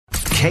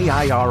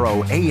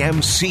KIRO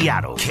AM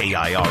Seattle,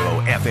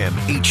 KIRO FM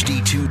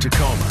HD2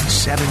 Tacoma,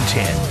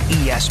 710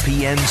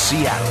 ESPN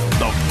Seattle,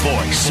 the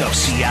voice of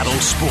Seattle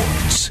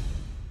sports.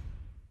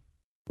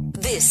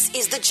 This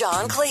is the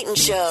John Clayton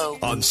Show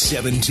On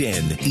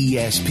 710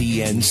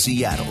 ESPN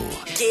Seattle.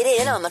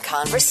 Get in on the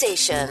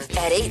conversation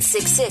at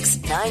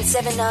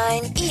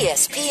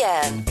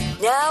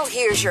 866-979-ESPN. Now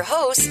here's your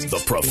host,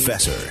 The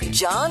Professor.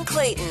 John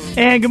Clayton.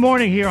 And good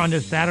morning here on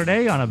this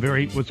Saturday, on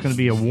what's going to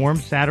be a warm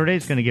Saturday.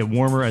 It's going to get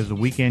warmer as the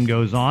weekend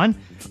goes on.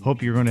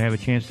 Hope you're going to have a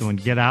chance to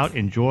get out,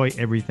 enjoy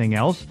everything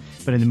else.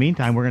 But in the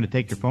meantime, we're going to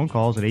take your phone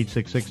calls at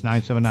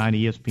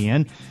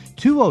 866-979-ESPN,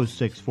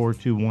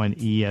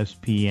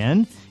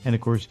 206-421-ESPN. And,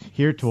 of course,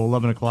 here till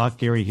 11 o'clock,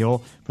 Gary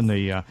Hill from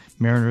the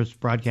Mariners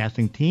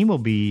broadcasting team will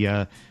be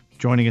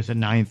joining us at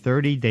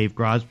 9:30, Dave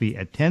Grosby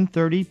at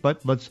 10:30.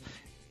 But let's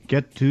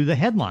get to the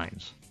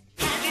headlines.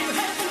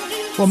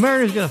 Well,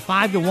 Mariners got a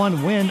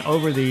 5-1 win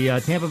over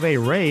the Tampa Bay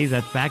Rays.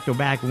 That's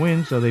back-to-back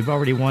wins, so they've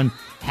already won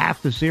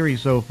half the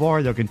series so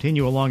far. They'll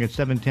continue along at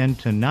 7:10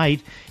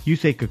 tonight.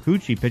 Yusei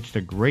Kikuchi pitched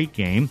a great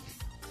game,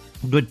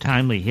 good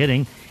timely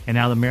hitting, and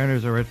now the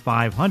Mariners are at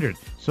 500.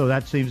 So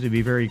that seems to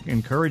be very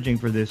encouraging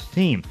for this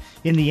team.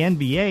 In the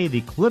NBA,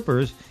 the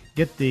Clippers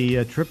get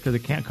the trip to the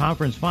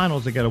conference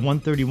finals. They got a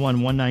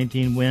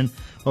 131-119 win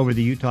over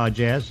the Utah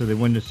Jazz, so they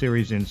win the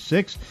series in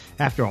 6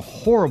 after a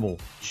horrible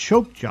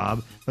choke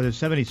job by the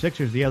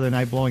 76ers the other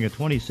night, blowing a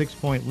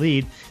 26-point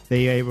lead.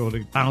 They were able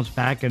to bounce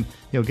back and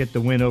get the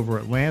win over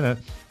Atlanta,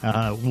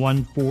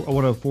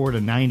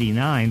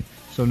 104-99.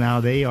 So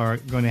now they are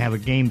going to have a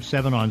Game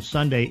 7 on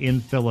Sunday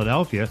in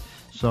Philadelphia.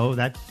 So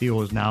that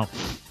deal is now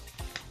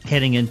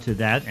heading into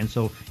that. And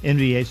so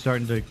NBA is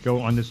starting to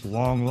go on this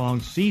long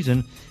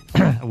season,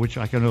 which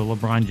I know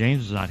LeBron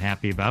James is not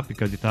happy about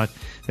because he thought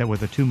that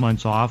with the 2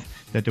 months off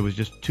that there was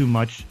just too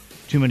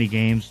many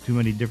games, too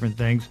many different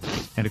things.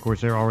 And, of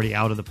course, they're already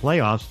out of the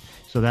playoffs,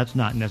 so that's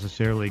not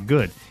necessarily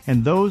good.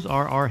 And those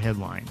are our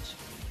headlines.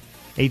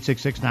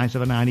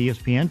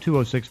 866-979-ESPN,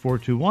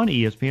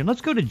 206-421-ESPN.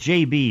 Let's go to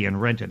JB in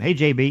Renton. Hey,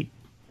 JB.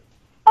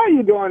 How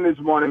you doing this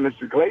morning,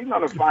 Mr. Clayton,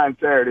 on a fine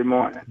Saturday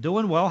morning?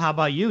 Doing well. How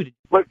about you?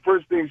 But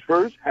first things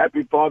first,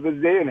 happy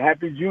Father's Day and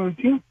happy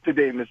Juneteenth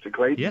today, Mr.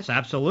 Clayton. Yes,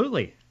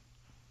 absolutely.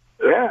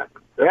 Yeah,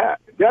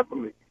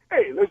 definitely.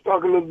 Hey, let's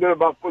talk a little bit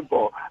about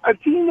football. A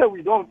team that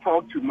we don't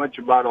talk too much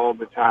about all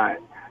the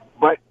time,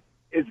 but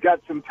it's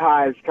got some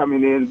ties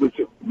coming in with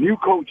some new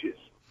coaches.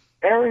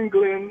 Aaron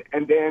Glenn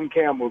and Dan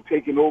Campbell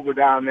taking over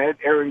down there.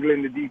 Aaron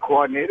Glenn, the D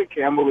coordinator,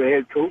 Campbell, the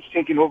head coach,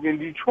 taking over in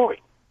Detroit.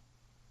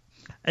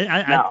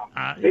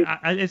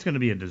 It's going to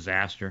be a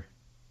disaster.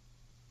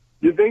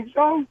 You think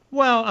so?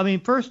 Well, I mean,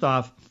 first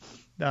off,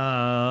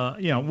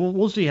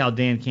 we'll see how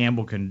Dan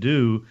Campbell can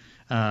do,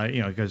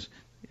 because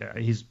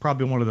he's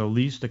probably one of the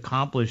least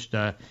accomplished,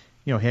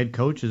 head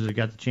coaches that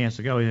got the chance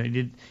to go.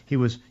 He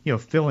was,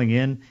 filling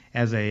in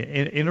as an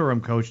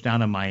interim coach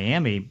down in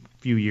Miami a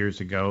few years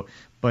ago,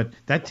 but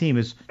that team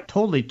is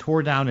totally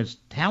tore down its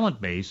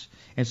talent base,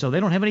 and so they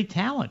don't have any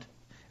talent.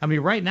 I mean,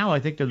 right now, I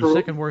think they're the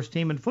second worst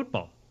team in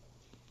football.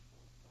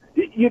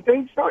 You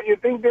think so? You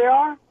think they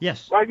are?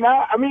 Yes. Right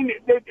now,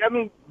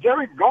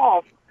 Jared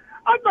Goff.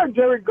 I thought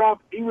Jared Goff.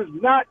 He was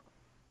not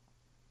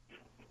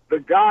the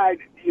guy.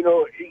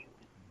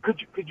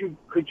 Could you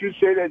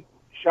say that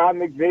Sean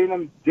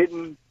McVay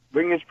didn't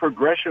bring his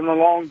progression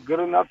along good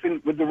enough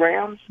with the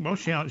Rams? Well,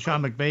 Sean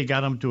McVay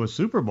got him to a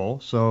Super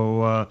Bowl.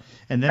 So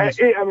and then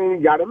he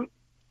got him.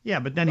 Yeah,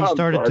 but then he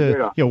started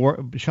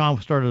Sean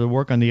started to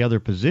work on the other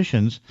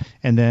positions,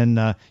 and then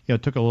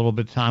took a little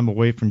bit of time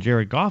away from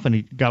Jared Goff, and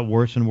he got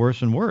worse and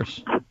worse and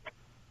worse.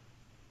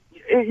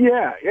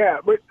 Yeah,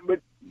 but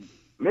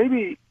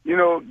maybe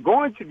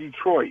going to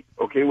Detroit,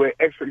 okay, where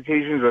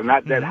expectations are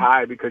not that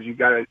high because you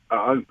got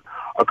a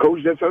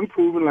coach that's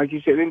unproven, like you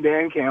said, in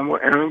Dan Campbell,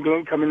 Aaron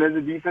Glenn coming as a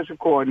defensive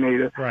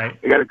coordinator.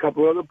 Right. They got a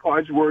couple other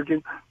parts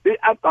working.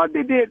 I thought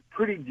they did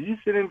pretty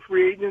decent in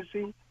free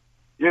agency.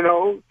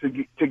 To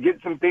get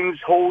some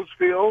holes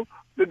filled.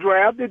 The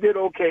draft, they did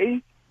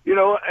okay.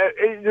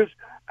 It just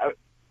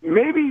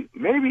maybe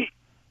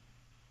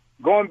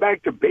going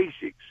back to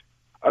basics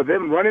of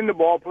them running the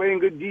ball, playing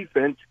good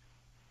defense,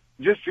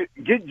 just to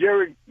get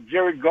Jared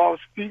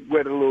Goff's feet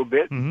wet a little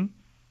bit. Mm-hmm.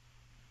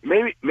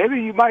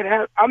 Maybe you might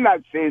have. I'm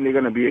not saying they're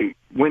going to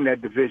win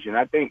that division.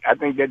 I think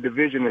that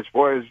division, as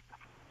far as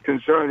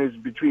concerned, is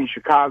between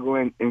Chicago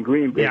and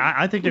Green Bay. Yeah,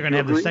 I think they're going to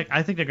have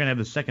I think they're going to have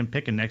the second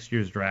pick in next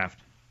year's draft.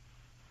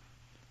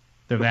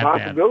 They're the that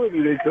possibility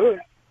bad. They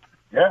could.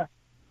 Yeah.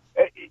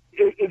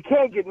 It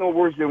can't get no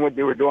worse than what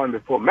they were doing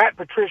before. Matt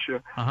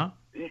Patricia. Uh-huh.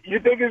 You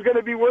think it's going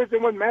to be worse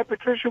than what Matt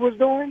Patricia was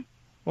doing?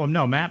 Well,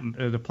 no,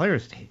 the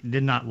players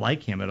did not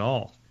like him at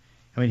all.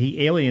 I mean,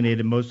 he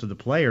alienated most of the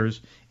players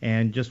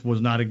and just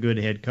was not a good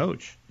head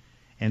coach.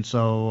 And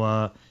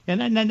so,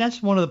 and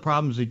that's one of the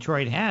problems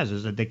Detroit has,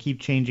 is that they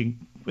keep changing.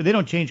 They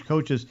don't change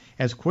coaches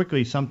as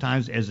quickly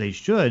sometimes as they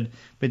should,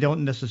 but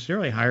don't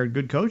necessarily hire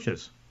good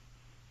coaches.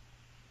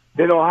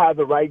 They don't have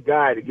the right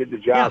guy to get the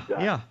job done.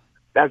 Yeah.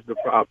 That's the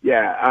problem.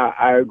 Yeah,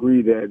 I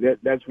agree there.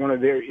 That's one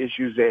of their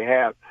issues they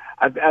have.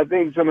 I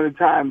think some of the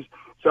times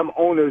some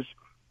owners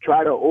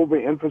try to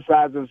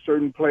overemphasize on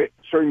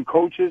certain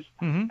coaches,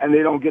 and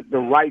they don't get the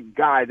right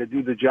guy to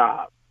do the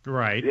job.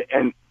 Right.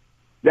 And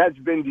that's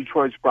been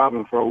Detroit's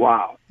problem for a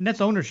while. And that's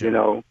ownership. You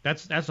know,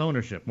 that's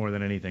ownership more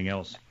than anything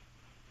else.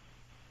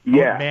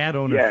 Yeah, bad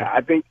ownership. Yeah,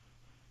 I think.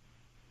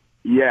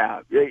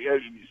 Yeah,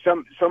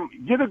 some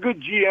get a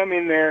good GM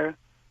in there.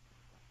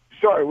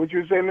 Sorry, what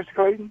you say, Mr.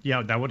 Clayton?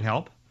 Yeah, that would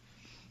help.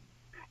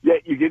 Yeah,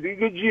 you get a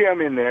good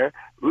GM in there.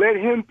 Let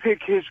him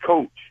pick his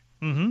coach,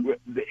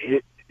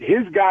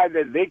 his guy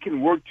that they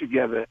can work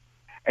together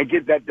and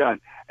get that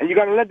done. And you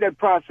got to let that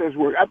process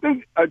work. I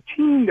think a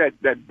team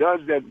that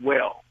does that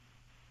well,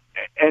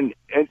 and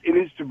it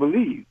is to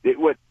believe that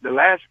the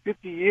last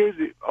 50 years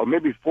or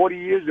maybe 40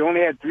 years they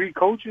only had 3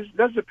 coaches.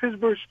 That's the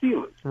Pittsburgh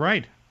Steelers.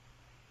 Right.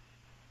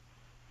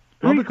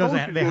 Well, because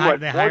they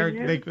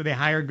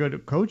hire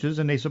good coaches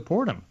and they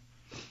support them.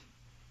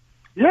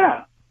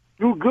 Yeah,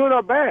 do good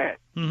or bad.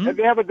 If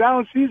they have a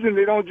down season,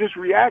 they don't just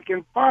react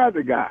and fire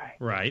the guy.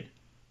 Right.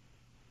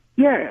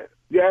 Yeah,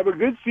 they have a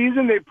good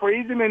season, they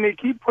praise him, and they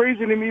keep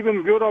praising him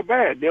even good or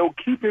bad. They'll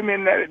keep him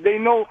in that.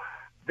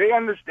 They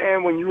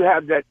understand when you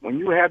have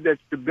that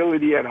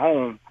stability at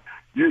home,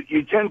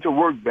 you tend to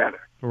work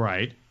better.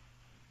 Right.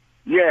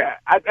 Yeah,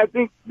 I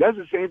think that's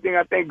the same thing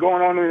I think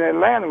going on in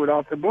Atlanta with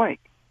Arthur Blank.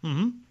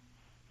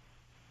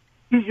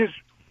 He's just,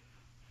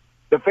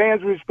 the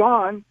fans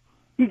respond,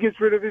 he gets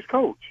rid of his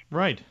coach.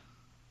 Right.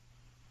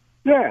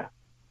 Yeah.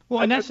 Well,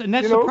 and that's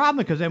the problem,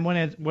 because then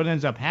what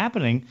ends up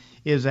happening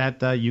is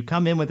that you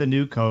come in with a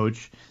new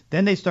coach,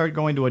 then they start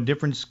going to a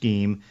different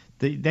scheme.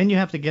 Then you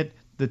have to get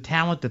the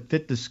talent to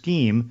fit the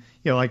scheme.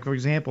 You know, like, for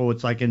example,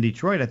 it's like in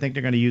Detroit, I think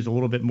they're going to use a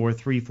little bit more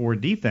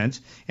 3-4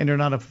 defense, and they're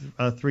not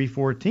a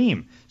 3-4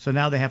 team. So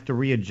now they have to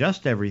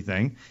readjust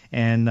everything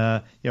and,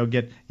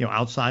 get,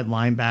 outside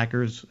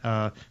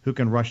linebackers who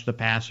can rush the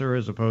passer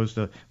as opposed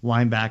to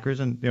linebackers.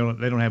 And, they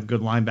don't have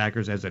good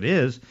linebackers as it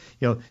is.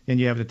 Then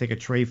you have to take a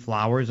Trey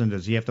Flowers, and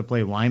does he have to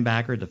play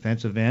linebacker,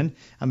 defensive end?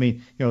 I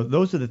mean,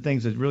 those are the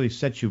things that really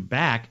set you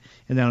back.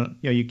 And then,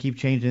 you keep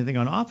changing anything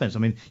on offense. I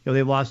mean,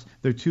 they lost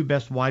their 2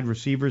 best wide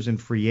receivers in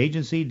free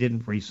agency,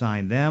 didn't re-sign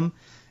them.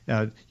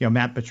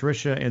 Matt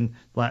Patricia and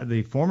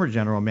the former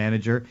general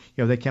manager,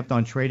 they kept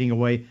on trading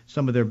away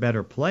some of their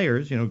better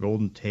players,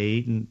 Golden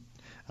Tate and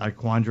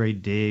Quandre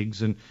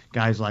Diggs and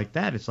guys like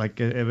that. It's like,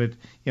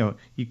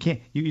 you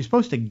can't, you're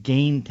supposed to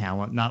gain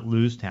talent, not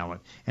lose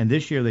talent. And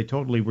this year they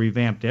totally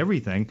revamped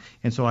everything.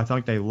 And so I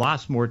thought they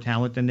lost more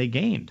talent than they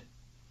gained.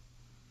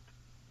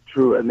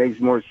 True, it makes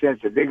more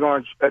sense. If they're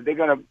going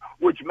to,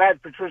 which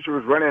Matt Patricia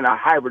was running a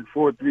hybrid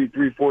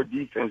 4-3-3-4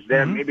 defense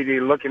there. Maybe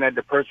they're looking at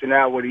the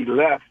personnel what he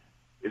left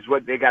is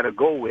what they got to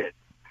go with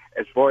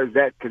as far as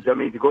that. Because,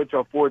 to go to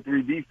a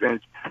 4-3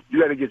 defense,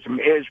 you got to get some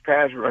edge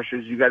pass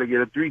rushers. You got to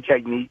get a 3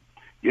 technique.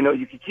 You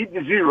can keep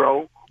the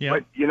 0,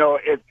 but,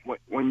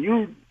 when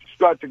you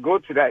start to go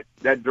to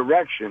that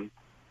direction,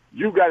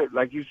 you got to,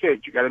 like you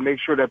said, you got to make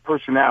sure that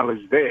personnel is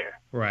there.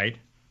 Right.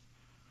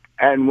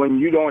 And when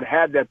you don't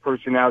have that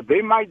personnel,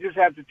 they might just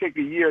have to take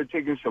a year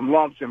taking some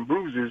lumps and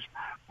bruises.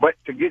 But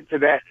to get to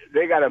that,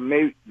 they got to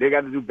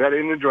do better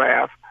in the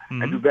draft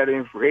and do better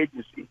in free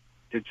agency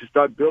to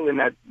start building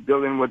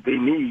what they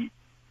need,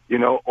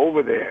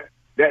 over there.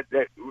 That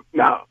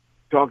now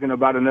talking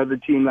about another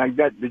team like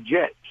that, the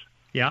Jets.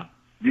 Yeah.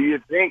 Do you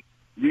think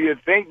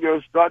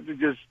they'll start to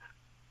just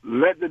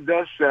let the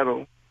dust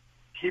settle,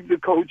 keep the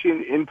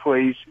coaching in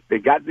place? They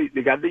got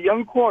the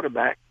young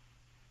quarterback.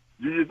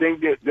 Do you think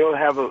that they'll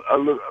have a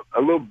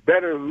little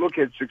better look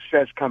at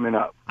success coming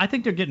up? I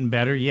think they're getting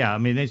better, yeah. I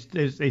mean,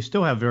 they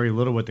still have very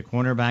little with the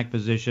cornerback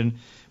position,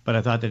 but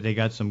I thought that they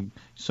got some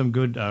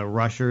good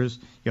rushers.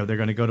 They're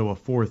going to go to a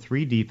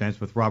 4-3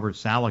 defense with Robert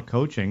Saleh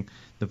coaching,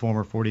 the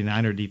former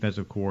 49er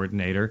defensive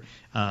coordinator.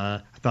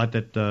 I thought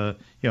that,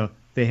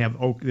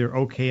 they're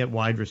okay at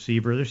wide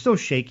receiver. They're still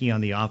shaky on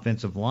the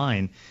offensive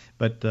line.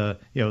 But the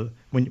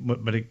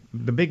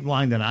big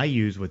line that I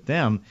use with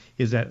them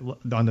is that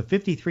on the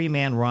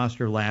 53-man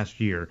roster last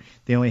year,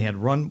 they only had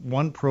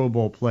one Pro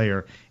Bowl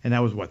player, and that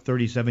was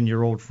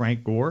 37-year-old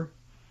Frank Gore.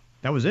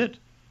 That was it.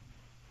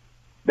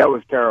 That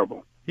was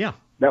terrible. Yeah,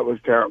 that was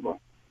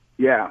terrible.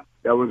 Yeah,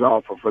 that was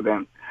awful for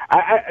them.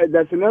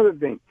 That's another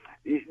thing.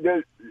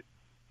 Does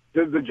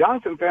the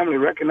Johnson family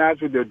recognize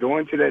what they're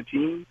doing to that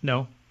team?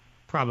 No,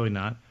 probably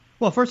not.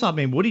 Well, first off,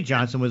 Woody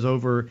Johnson was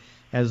over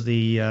as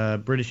the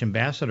British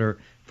ambassador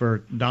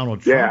for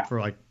Donald Trump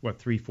for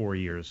 3-4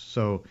 years.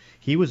 So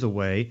he was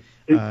away.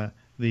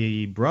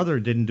 The brother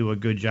didn't do a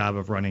good job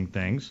of running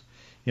things.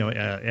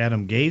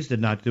 Adam Gase did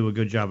not do a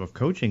good job of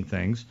coaching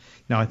things.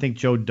 Now, I think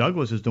Joe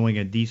Douglas is doing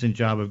a decent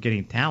job of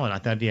getting talent. I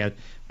thought he had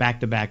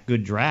back-to-back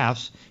good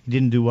drafts. He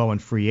didn't do well in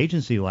free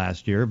agency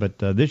last year, but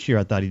this year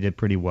I thought he did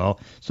pretty well.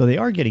 So they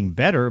are getting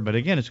better, but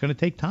again, it's going to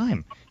take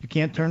time. You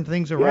can't turn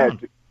things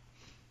around.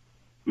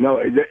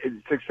 No,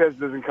 success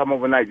doesn't come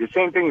overnight. The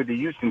same thing with the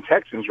Houston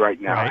Texans right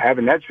now,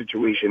 having that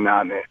situation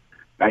down there.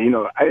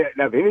 Now,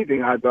 if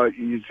anything, I thought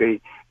you'd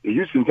say the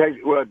Houston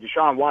Texans, well,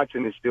 Deshaun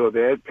Watson is still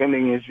there,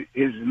 pending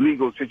his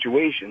legal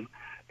situation.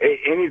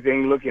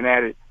 Anything looking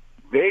at it,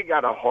 they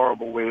got a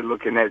horrible way of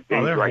looking at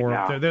things right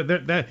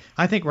now.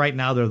 I think right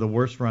now they're the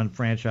worst run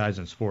franchise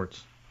in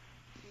sports.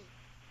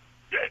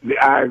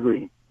 I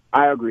agree.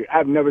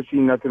 I've never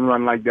seen nothing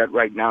run like that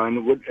right now. And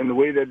the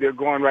way that they're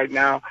going right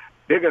now,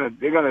 they're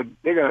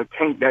gonna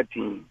tank that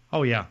team.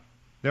 Oh yeah,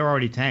 they're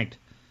already tanked.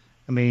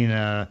 I mean,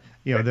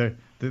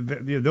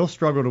 they'll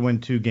struggle to win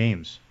 2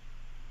 games.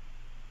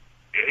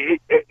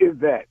 Is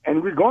that?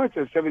 And we're going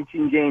to a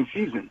 17-game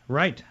season.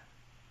 Right.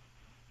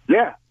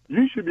 Yeah,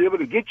 you should be able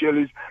to get your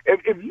list.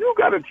 If you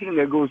got a team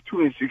that goes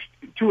 2-15,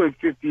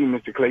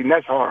 Mr. Clayton,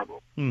 that's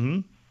horrible.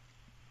 Mm-hmm.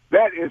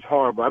 That is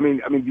horrible. I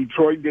mean,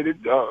 Detroit did it.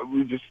 We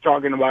were just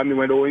talking about them. They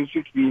went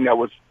 0-16. That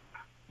was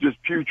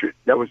just putrid.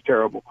 That was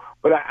terrible.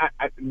 But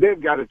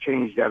they've got to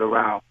change that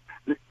around.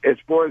 As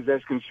far as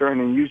that's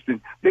concerned in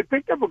Houston, they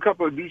picked up a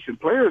couple of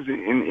decent players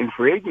in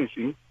free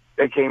agency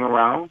that came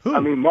around. Who? I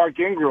mean, Mark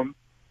Ingram.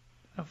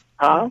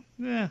 Huh?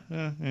 Yeah.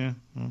 Yeah.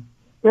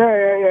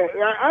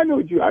 I know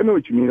what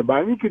you mean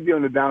about him. He could be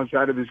on the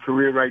downside of his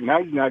career right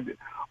now. He's not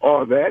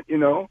all that, you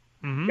know.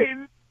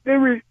 Mm-hmm.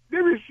 They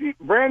received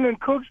Brandon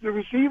Cooks, the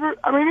receiver.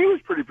 I mean, he was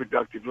pretty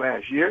productive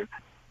last year.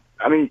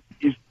 I mean,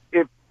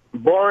 if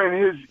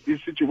barring his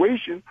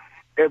situation,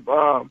 if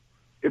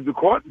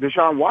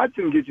Deshaun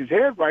Watson gets his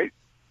head right,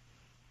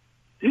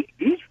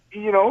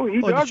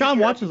 Deshaun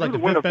Watson's like the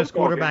 5th best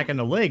quarterback in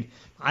the league.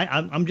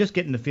 I'm just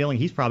getting the feeling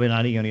he's probably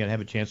not even going to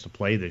have a chance to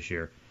play this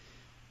year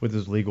with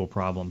his legal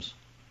problems.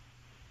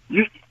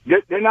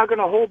 They're not going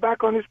to hold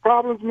back on his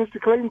problems, Mr.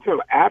 Clayton,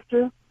 until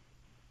after?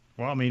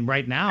 Well, I mean,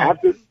 right now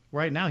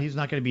he's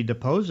not going to be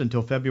deposed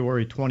until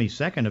February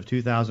 22nd of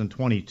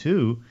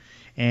 2022,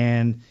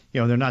 and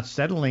they're not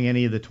settling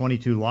any of the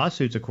 22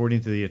 lawsuits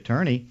according to the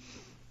attorney.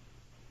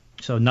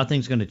 So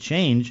nothing's going to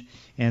change,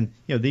 and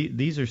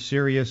these are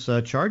serious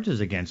charges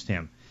against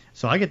him.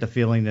 So I get the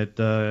feeling that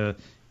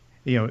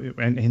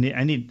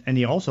and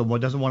he also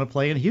doesn't want to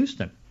play in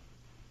Houston.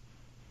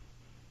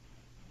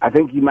 I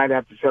think he might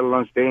have to settle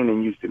on staying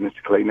in Houston,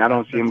 Mr. Clayton. I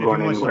don't see him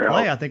going anywhere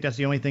else. I think that's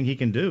the only thing he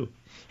can do.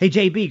 Hey,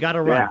 JB, got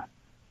to run.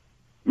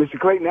 Yeah. Mr.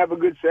 Clayton, have a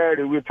good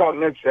Saturday. We'll talk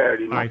next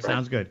Saturday. All right,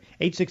 sounds good.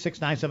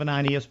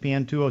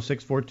 866-979-ESPN,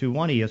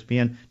 206-421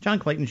 ESPN. John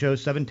Clayton Show,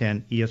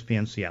 710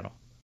 ESPN Seattle.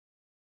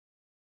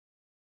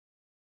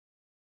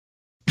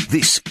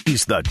 This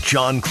is the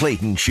John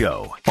Clayton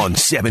Show on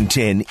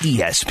 710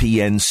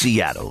 ESPN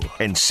Seattle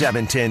and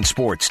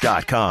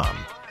 710sports.com.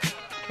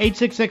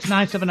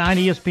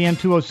 866-979-ESPN,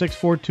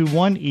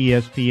 206-421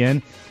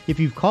 ESPN. If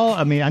you call,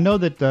 I know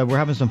that we're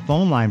having some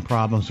phone line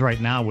problems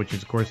right now, which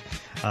is, of course,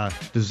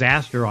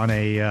 disaster on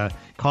a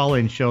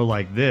call-in show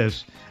like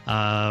this.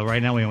 Right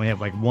now we only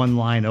have like one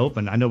line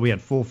open. I know we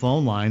had full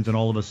phone lines, and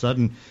all of a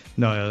sudden,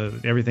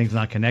 everything's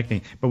not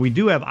connecting. But we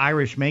do have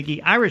Irish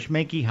Mankey. Irish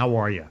Mankey, how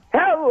are you?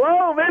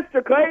 Hello,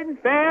 Mr. Clayton.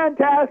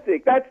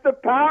 Fantastic. That's the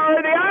power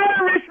of the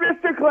Irish,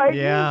 Mr. Clayton.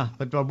 Yeah,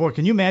 but boy,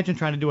 can you imagine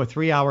trying to do a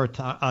 3-hour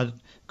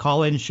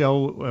call-in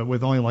show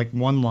with only like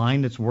one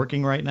line that's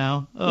working right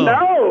now? Oh.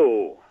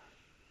 No.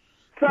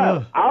 So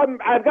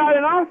I've got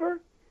an offer.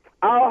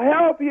 I'll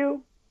help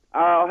you.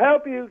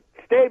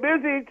 Stay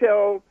busy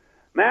till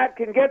Matt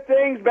can get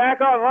things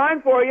back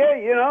online for you.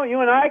 You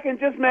and I can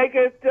just make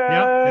it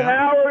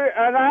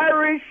an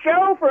Irish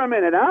show for a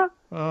minute, huh?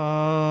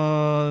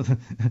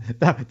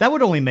 That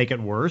would only make it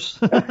worse.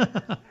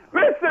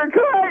 Mr.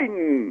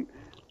 Clayton,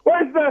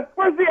 where's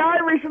the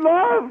Irish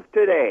love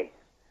today?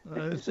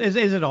 As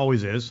it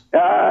always is.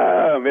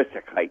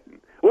 Mr.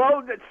 Clayton.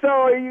 Well, so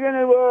are you going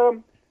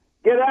to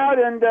get out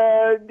and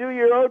do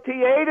your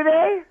OTA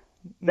today?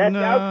 That's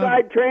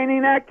outside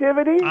training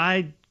activity?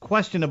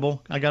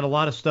 Questionable. I got a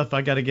lot of stuff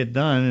I got to get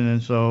done,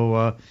 and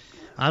so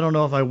I don't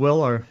know if I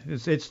will, or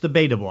it's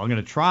debatable. I'm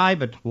going to try,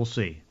 but we'll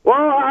see. Well,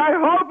 I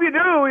hope you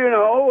do.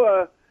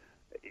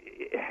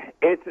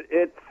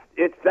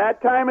 It's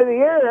that time of the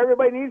year.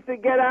 Everybody needs to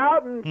get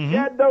out and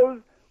shed those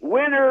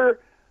winter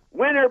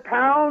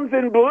pounds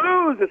and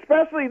blues,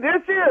 especially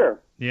this year.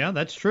 Yeah,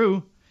 that's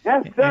true.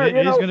 Yes, sir. It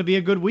is going to be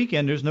a good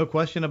weekend. There's no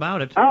question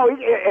about it. Oh,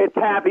 it's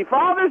Happy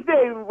Father's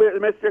Day,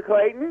 Mr.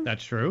 Clayton.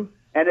 That's true.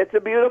 And it's a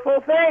beautiful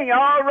thing.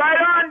 Oh,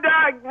 right on,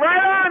 Doug.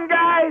 Right on,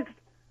 guys.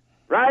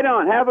 Right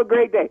on. Have a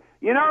great day.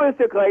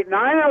 Mr. Clayton,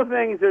 I know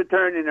things are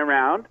turning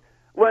around.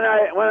 When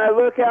I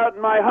look out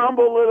in my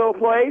humble little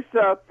place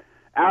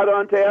out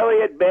onto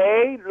Elliott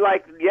Bay,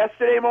 like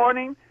yesterday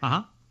morning,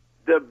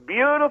 the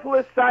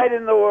beautifulest sight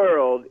in the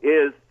world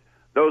is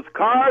those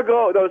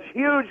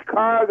huge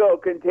cargo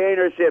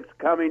container ships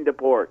coming to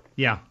port.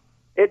 Yeah.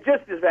 It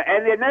just is.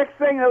 And the next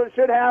thing that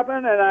should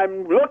happen, and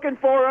I'm looking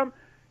for them,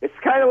 it's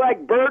kind of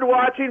like bird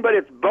watching, but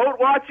it's boat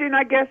watching,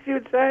 I guess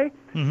you'd say,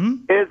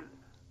 is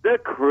the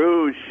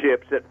cruise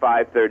ships at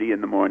 5:30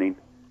 in the morning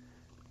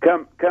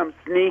come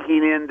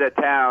sneaking into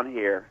town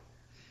here.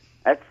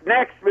 That's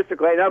next, Mr.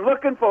 Clayton. I'm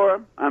looking for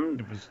them. I'm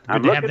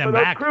looking for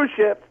those cruise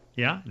ships.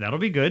 Yeah, that'll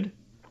be good.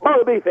 Oh,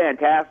 it'll be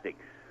fantastic.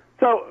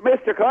 So,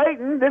 Mr.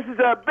 Clayton, this is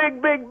a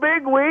big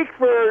week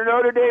for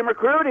Notre Dame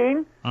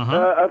recruiting.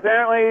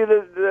 Apparently,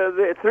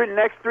 the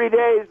next 3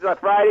 days,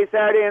 Friday,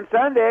 Saturday, and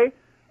Sunday,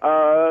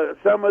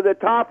 some of the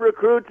top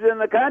recruits in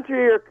the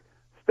country are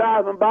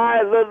stopping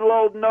by little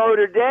old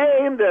Notre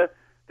Dame to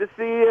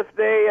see if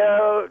they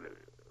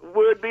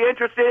would be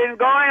interested in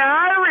going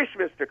Irish,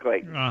 Mr.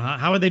 Clayton.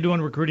 How are they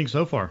doing recruiting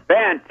so far?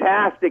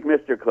 Fantastic,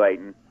 Mr.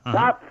 Clayton.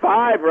 Top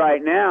 5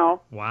 right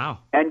now. Wow.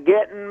 And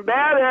getting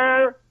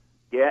better.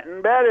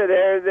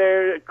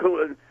 They're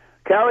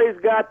Kelly's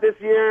got this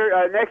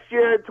year, next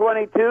year,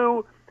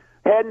 22,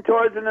 heading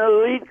towards an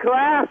elite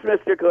class,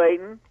 Mr.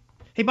 Clayton.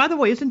 Hey, by the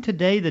way, isn't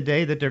today the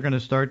day that they're going to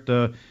start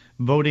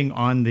voting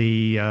on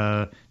the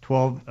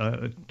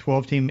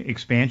 12-team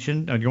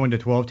expansion, going to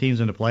 12 teams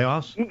in the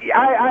playoffs?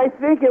 I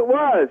think it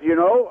was,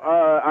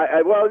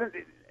 well,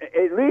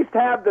 at least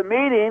have the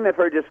meeting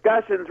for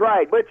discussions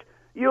right, which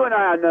you and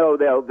I know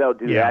they'll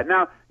do that.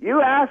 Now,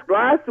 you asked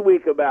last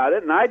week about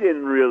it, and I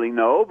didn't really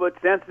know, but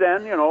since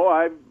then,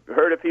 I've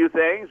heard a few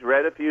things,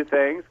 read a few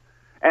things,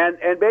 and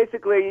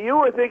basically you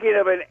were thinking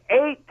of an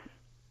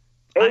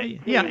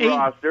 8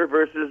 roster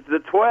versus the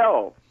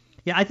 12.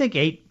 Yeah, I think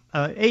 8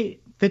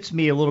 fits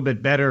me a little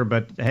bit better,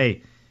 but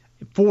hey,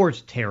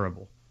 4's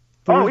terrible.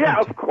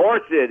 Of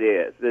course it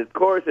is. Of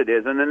course it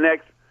is. And the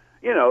next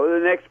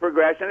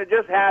progression, it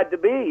just had to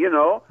be,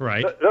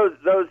 Right.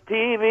 Those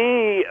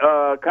TV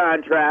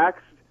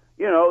contracts,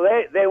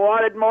 they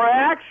wanted more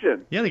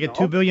action. Yeah, they get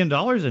 $2 billion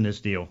in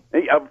this deal.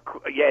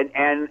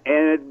 And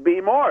it'd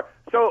be more.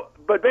 So,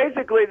 but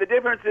basically the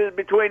difference is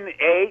between the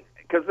 8,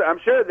 because I'm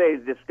sure they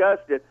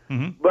discussed it,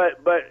 but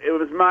it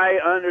was my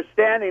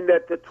understanding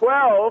that the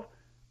 12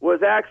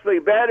 was actually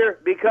better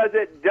because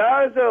it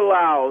does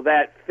allow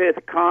that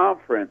 5th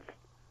conference,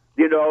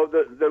 the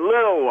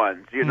little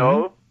ones,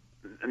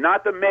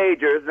 not the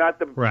majors, not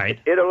the right.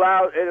 It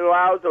allows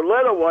the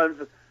little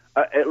ones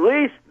at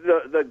least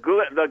the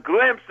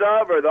glimpse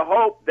of or the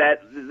hope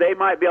that they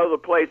might be able to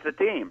place a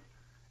team,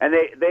 and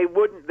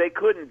they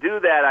couldn't do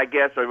that, I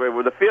guess.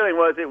 Or the feeling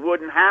was it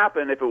wouldn't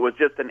happen if it was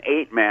just an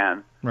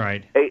 8-man,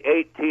 right,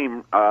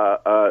 8-team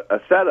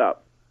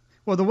setup.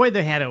 Well, the way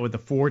they had it with the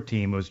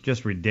 4-team was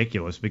just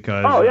ridiculous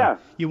because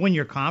you win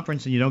your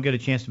conference and you don't get a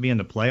chance to be in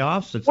the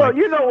playoffs. It's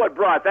you know what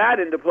brought that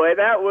into play?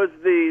 That was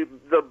the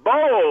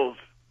bowls.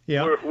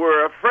 Yeah.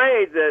 Were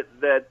afraid that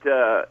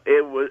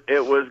it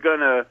was going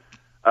to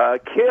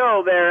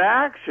kill their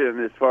action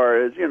as far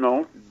as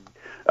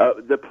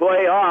the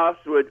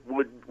playoffs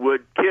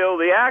would kill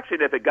the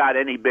action if it got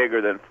any bigger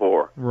than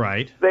 4.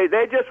 Right.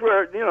 They just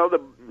were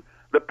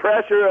the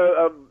pressure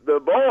of the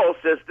bowl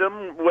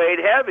system weighed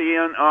heavy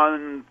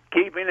on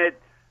keeping it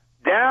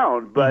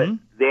down, but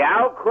the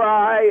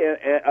outcry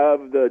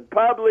of the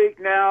public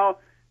now.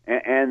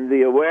 And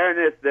the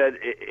awareness that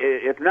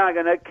it's not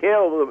going to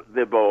kill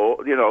the bowl,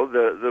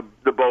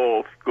 the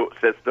bowl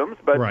systems,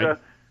 but right.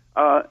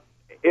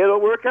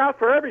 It'll work out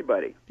for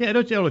everybody. Yeah,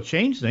 it'll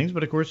change things,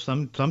 but of course,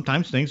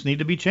 sometimes things need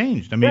to be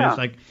changed. I mean, it's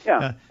like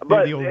but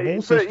the old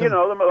bowl system.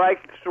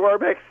 Like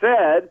Swarbeck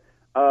said,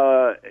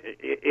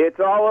 it's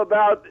all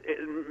about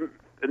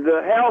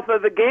the health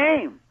of the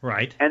game,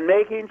 right? And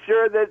making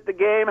sure that the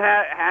game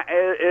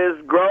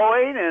is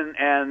growing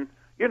and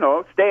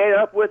staying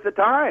up with the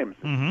times.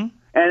 Mm-hmm.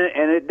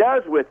 And it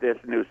does with this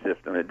new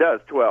system. It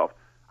does 12.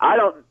 I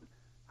don't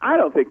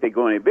think they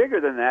go any bigger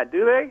than that,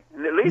 do they?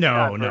 At least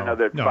not for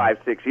another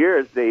 5-6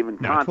 years. They even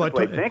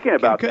contemplate thinking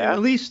about that. At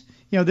least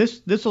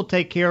this will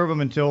take care of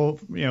them until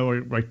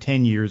like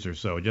 10 years or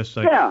so. Just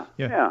like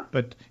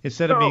But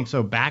instead of being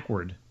so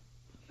backward,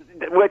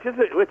 which is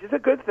a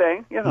good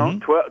thing.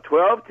 12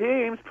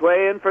 teams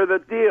playing for the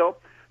deal.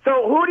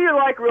 So who do you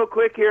like, real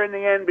quick, here in the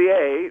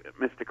NBA,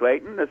 Mr.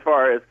 Clayton? As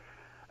far as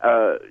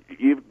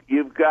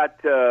you've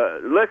got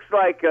looks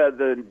like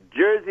the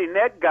Jersey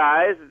Net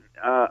guys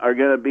are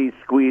going to be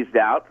squeezed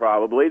out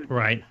probably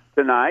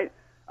tonight.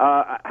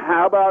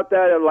 How about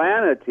that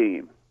Atlanta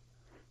team?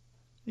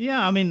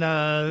 Yeah, I mean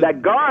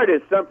that guard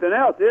is something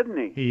else, isn't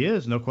he? He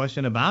is, no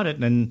question about it.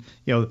 And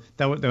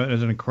that was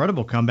an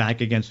incredible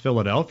comeback against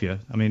Philadelphia.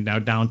 I mean, now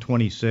down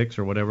 26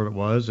 or whatever it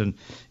was, and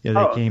they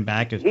came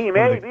back. He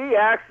may be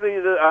actually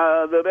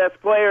the best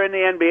player in the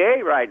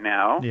NBA right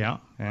now. Yeah.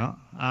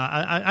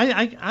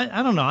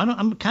 I don't know.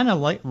 I'm kind of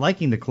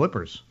liking the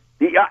Clippers.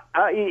 You've got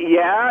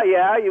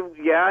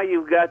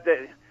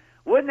that.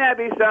 Wouldn't that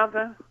be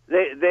something?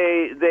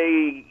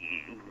 They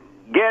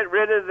get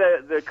rid of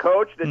the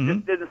coach that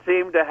just didn't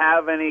seem to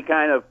have any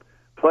kind of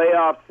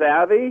playoff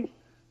savvy,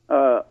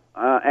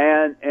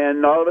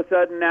 and all of a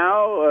sudden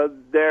now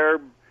they're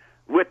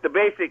with the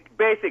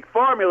basic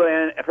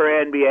formula for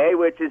NBA,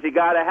 which is you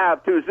got to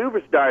have 2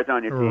 superstars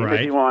on your team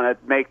if you want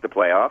to make the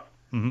playoffs.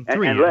 Mm-hmm.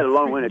 And let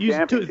alone win a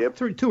championship.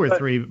 Two or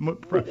three.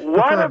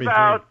 What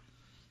about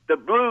the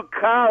blue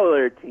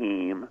collar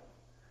team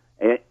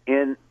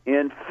in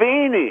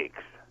Phoenix?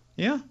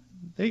 Yeah,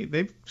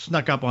 they've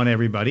snuck up on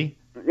everybody.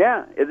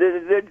 Yeah,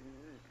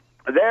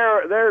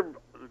 they're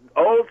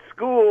old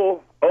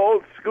school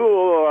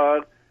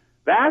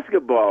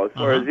basketball as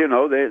far as,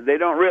 they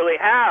don't really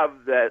have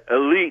that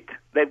elite.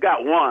 They've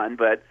got one,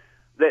 but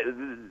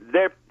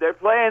they're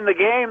playing the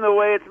game the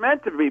way it's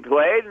meant to be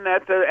played, and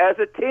that's as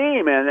a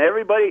team, and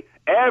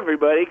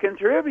everybody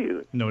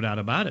contributes. No doubt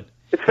about it.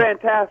 It's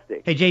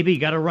fantastic. Hey, JB,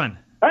 got to run.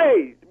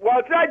 Hey, well,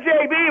 it's not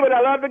JB, but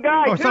I love the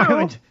guy,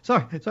 too.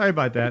 Sorry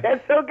about that.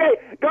 That's okay.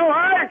 Go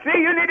Irish. See,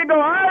 you need to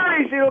go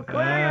Irish. You'll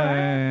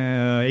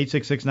clear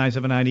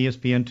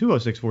 866-979-ESPN,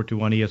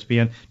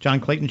 206-421-ESPN. John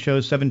Clayton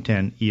Show,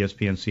 710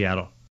 ESPN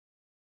Seattle.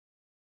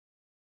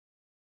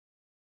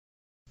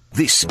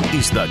 This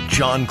is the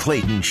John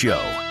Clayton Show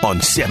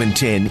on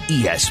 710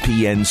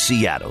 ESPN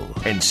Seattle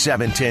and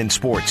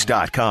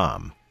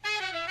 710sports.com.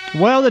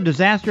 Well, the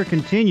disaster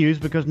continues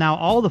because now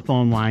all the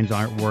phone lines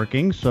aren't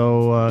working,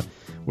 so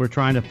we're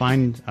trying to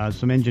find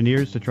some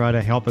engineers to try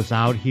to help us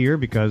out here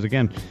because,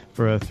 again,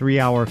 for a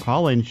 3-hour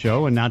call-in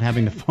show and not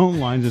having the phone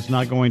lines, it's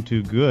not going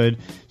too good.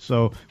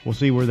 So we'll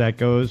see where that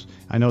goes.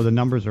 I know the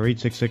numbers are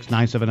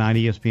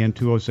 866-979-ESPN,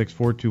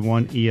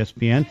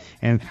 206-421-ESPN,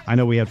 and I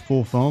know we had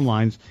full phone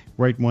lines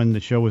right when the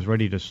show was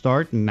ready to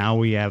start, and now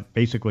we have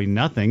basically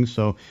nothing,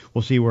 so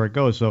we'll see where it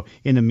goes. So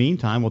in the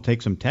meantime, we'll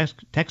take some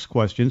text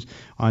questions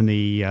on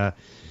the,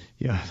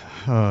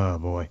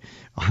 on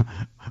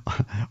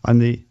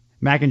the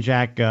Mac and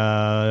Jack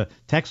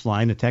text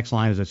line. The text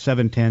line is at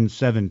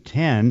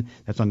 710-710.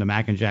 That's on the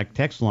Mac and Jack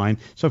text line.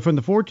 So from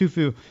the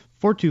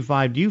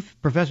 425,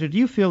 Professor, do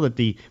you feel that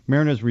the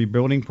Mariners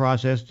rebuilding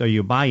process, do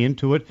you buy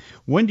into it?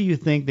 When do you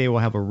think they will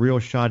have a real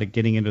shot at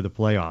getting into the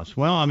playoffs?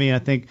 Well, I mean, I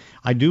think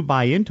I do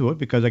buy into it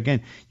because,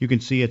 again, you can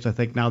see it's, I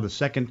think, now the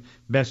second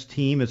best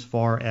team as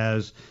far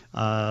as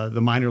the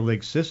minor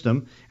league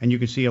system, and you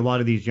can see a lot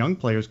of these young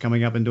players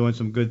coming up and doing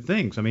some good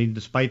things. I mean,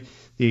 despite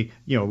the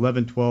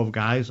 11, 12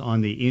 guys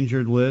on the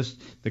injured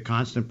list, the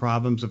constant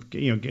problems of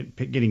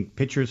getting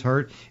pitchers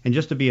hurt, and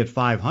just to be at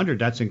 500,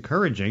 that's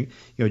encouraging.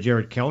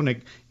 Jared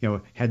Kelenic,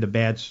 had the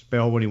bad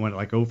spell when he went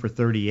like 0 for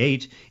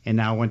 38, and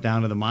now went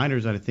down to the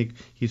minors, and I think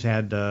he's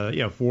had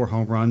 4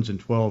 home runs in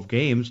 12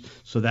 games,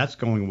 so that's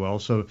going well.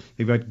 So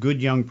they've got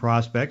good young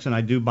prospects, and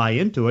I do buy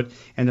into it.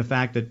 And the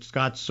fact that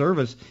Scott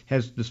Servais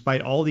has,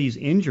 despite all these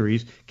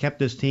injuries, kept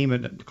this team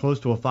at close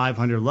to a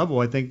 500 level,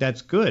 I think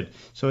that's good.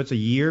 So it's a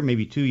year,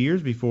 maybe 2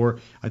 years before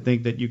I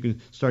think that you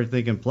can start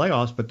thinking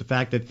playoffs. But the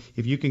fact that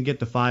if you can get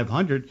to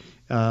 500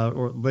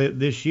 or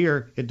this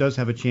year, it does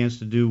have a chance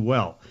to do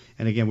well.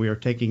 And again, we are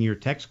taking your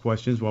text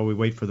questions while we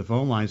wait for the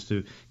phone lines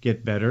to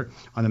get better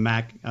on the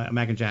Mac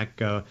and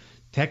Jack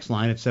text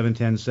line at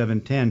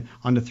 710-710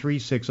 on the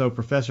 360.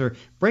 Professor,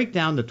 break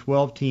down the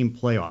 12-team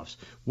playoffs.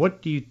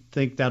 What do you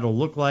think that'll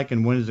look like,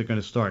 and when is it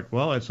going to start?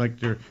 Well, it's like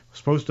they're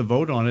supposed to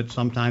vote on it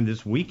sometime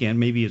this weekend,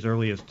 maybe as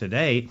early as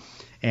today.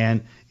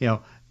 And,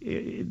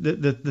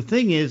 the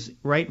thing is,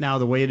 right now,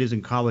 the way it is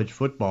in college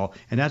football,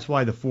 and that's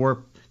why the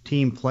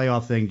 4-team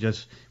playoff thing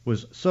just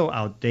was so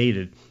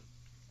outdated,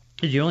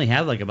 is you only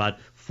have like about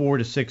 4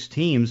 to 6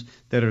 teams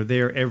that are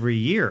there every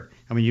year.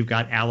 I mean, you've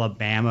got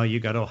Alabama,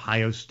 you've got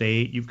Ohio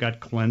State, you've got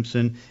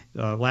Clemson.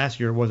 Last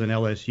year it wasn't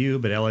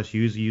LSU, but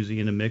LSU is usually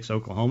in the mix.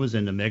 Oklahoma's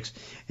in the mix.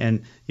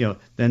 And,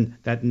 then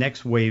that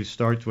next wave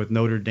starts with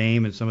Notre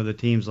Dame and some of the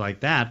teams like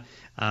that.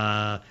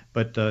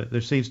 But there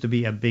seems to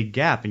be a big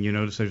gap, and you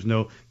notice there's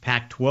no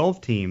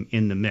Pac-12 team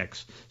in the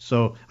mix.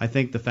 So I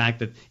think the fact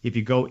that if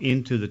you go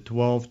into the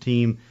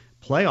 12-team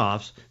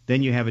playoffs,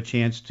 then you have a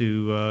chance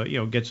to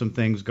get some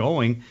things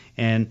going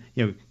and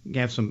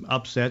have some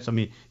upsets. I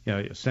mean,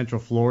 Central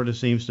Florida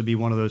seems to be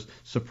one of those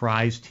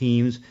surprise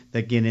teams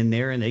that get in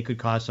there, and they could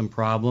cause some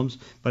problems.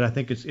 But I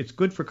think it's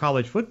good for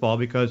college football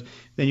because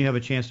then you have a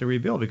chance to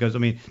rebuild. Because I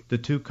mean, the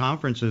 2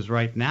 conferences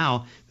right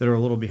now that are a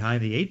little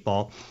behind the 8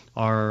 ball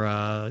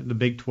are the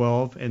Big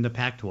 12 and the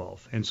Pac-12,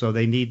 and so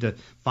they need to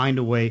find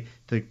a way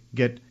to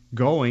get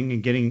going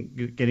and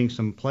getting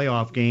some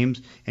playoff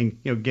games and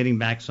getting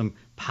back some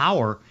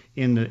power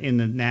in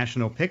the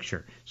national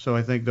picture. So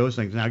I think those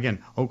things. Now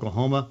again,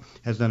 Oklahoma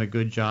has done a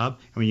good job.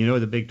 I mean,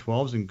 the Big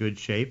 12's in good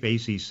shape.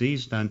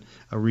 ACC's done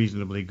a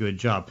reasonably good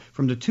job.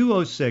 From the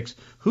 206,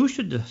 who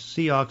should the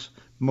Seahawks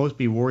most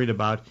be worried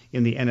about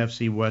in the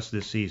NFC West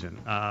this season?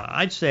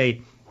 I'd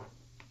say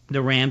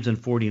the Rams and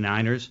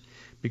 49ers,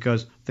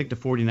 because I think the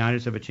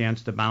 49ers have a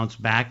chance to bounce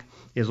back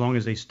as long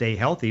as they stay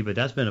healthy, but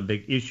that's been a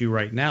big issue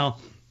right now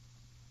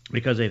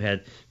because they've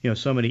had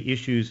so many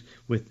issues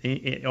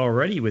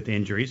already with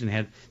injuries,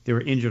 and they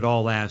were injured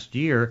all last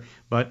year.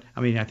 But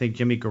I mean, I think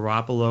Jimmy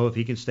Garoppolo, if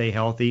he can stay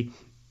healthy,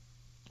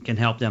 can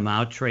help them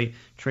out. Trey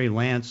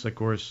Lance, of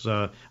course,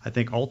 I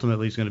think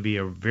ultimately is going to be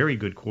a very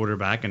good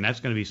quarterback, and that's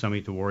going to be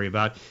something to worry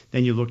about.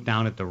 Then you look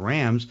down at the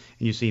Rams,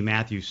 and you see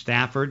Matthew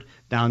Stafford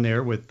down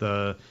there with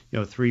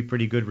 3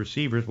 pretty good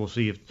receivers. We'll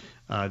see if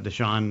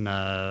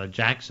Deshaun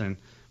Jackson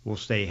will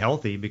stay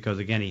healthy because,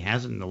 again, he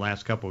hasn't in the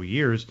last couple of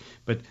years.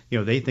 But,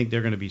 they think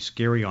they're going to be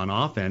scary on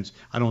offense.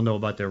 I don't know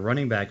about their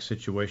running back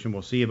situation.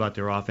 We'll see about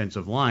their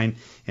offensive line.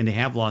 And they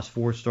have lost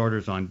 4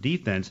 starters on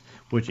defense,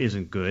 which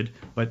isn't good.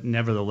 But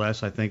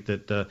nevertheless, I think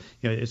that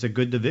it's a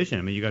good division.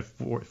 I mean, you got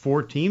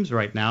four teams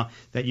right now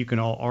that you can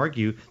all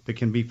argue that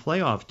can be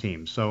playoff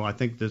teams. So I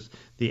think the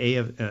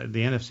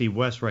NFC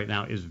West right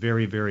now is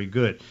very, very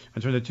good.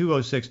 And from the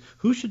 206,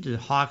 who should the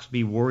Hawks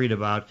be worried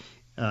about?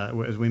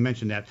 As we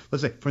mentioned that,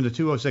 let's say from the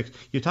 206,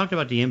 you talked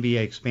about the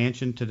NBA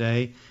expansion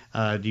today.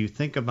 Do you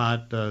think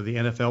about the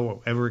NFL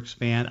will ever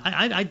expand?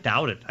 I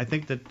doubt it. I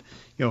think that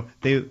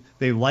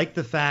they like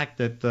the fact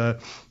that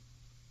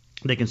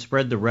they can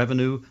spread the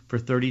revenue for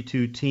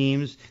 32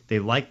 teams. They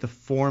like the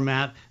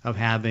format of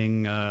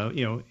having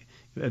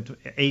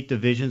 8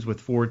 divisions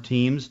with 4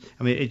 teams.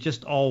 I mean, it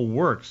just all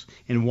works.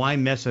 And why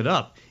mess it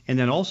up? And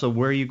then also,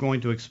 where are you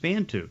going to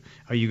expand to?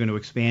 Are you going to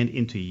expand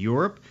into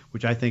Europe,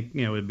 which I think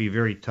would be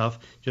very tough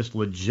just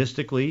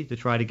logistically to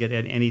try to get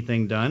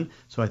anything done.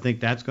 So I think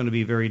that's going to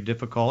be very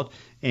difficult.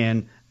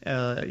 And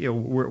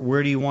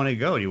where do you want to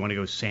go? Do you want to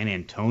go San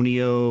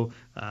Antonio,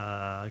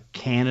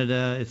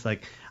 Canada? It's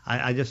like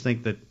I just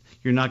think that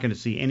you're not going to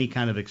see any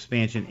kind of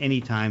expansion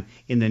anytime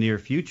in the near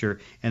future.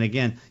 And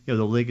again, the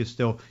league is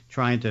still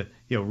trying to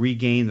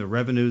regain the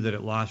revenue that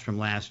it lost from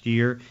last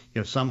year.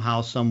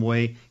 Somehow, some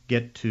way,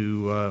 get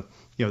to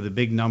the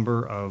big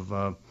number of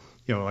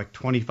like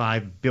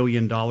 $25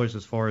 billion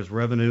as far as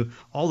revenue.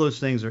 All those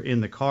things are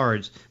in the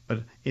cards,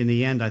 but in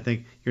the end, I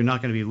think you're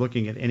not going to be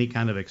looking at any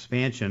kind of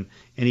expansion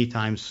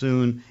anytime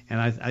soon.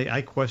 And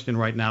I question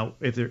right now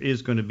if there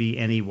is going to be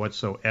any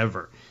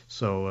whatsoever.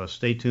 So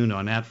stay tuned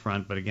on that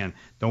front. But again,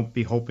 don't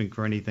be hoping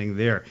for anything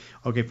there.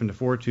 Okay, from the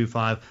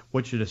 425,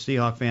 what should a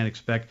Seahawk fan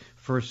expect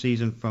first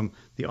season from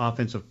the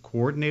offensive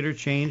coordinator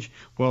change?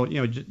 Well,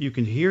 you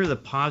can hear the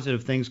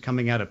positive things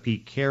coming out of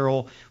Pete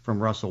Carroll,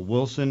 from Russell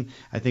Wilson.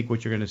 I think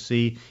what you're going to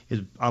see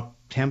is up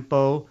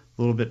tempo,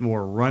 a little bit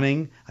more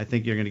running. I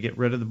think you're going to get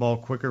rid of the ball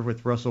quicker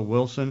with Russell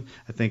Wilson.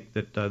 I think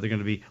that they're going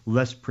to be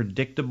less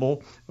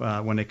predictable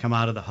when they come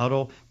out of the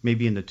huddle,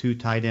 maybe in the 2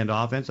 tight end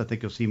offense. I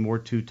think you'll see more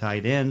 2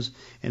 tight ends.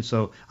 And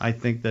so I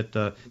think that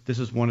this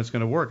is one that's going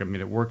to work. I mean,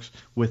 it works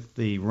with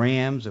the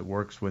Rams. It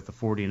works with the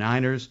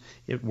 49ers.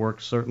 It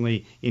works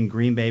certainly in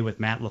Green Bay with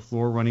Matt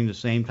LaFleur running the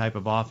same type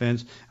of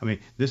offense. I mean,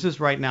 this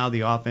is right now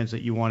the offense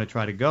that you want to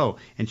try to go.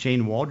 And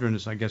Shane Waldron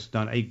has, I guess,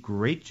 done a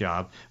great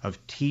job of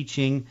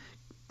teaching,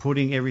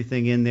 putting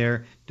everything in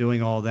there,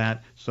 doing all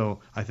that. So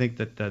I think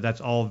that that's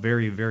all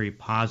very, very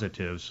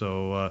positive.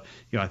 So,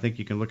 I think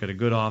you can look at a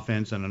good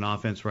offense and an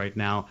offense right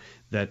now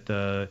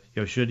that,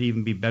 should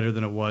even be better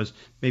than it was.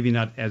 Maybe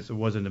not as it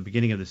was in the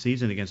beginning of the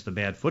season against the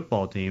bad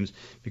football teams,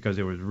 because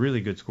it was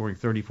really good, scoring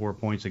 34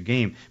 points a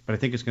game. But I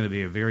think it's going to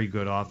be a very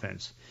good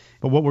offense.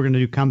 But what we're going to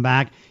do, come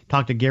back,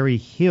 talk to Gary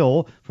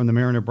Hill from the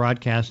Mariner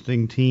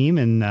broadcasting team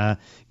and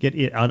get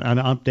an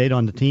update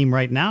on the team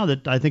right now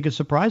that I think is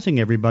surprising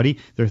everybody.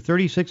 They're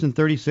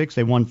 36-36.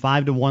 They won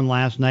 5-1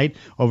 last night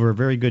over a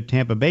very good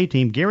Tampa Bay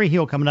team. Gary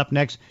Hill coming up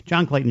next.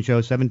 John Clayton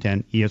Show,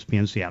 710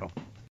 ESPN Seattle.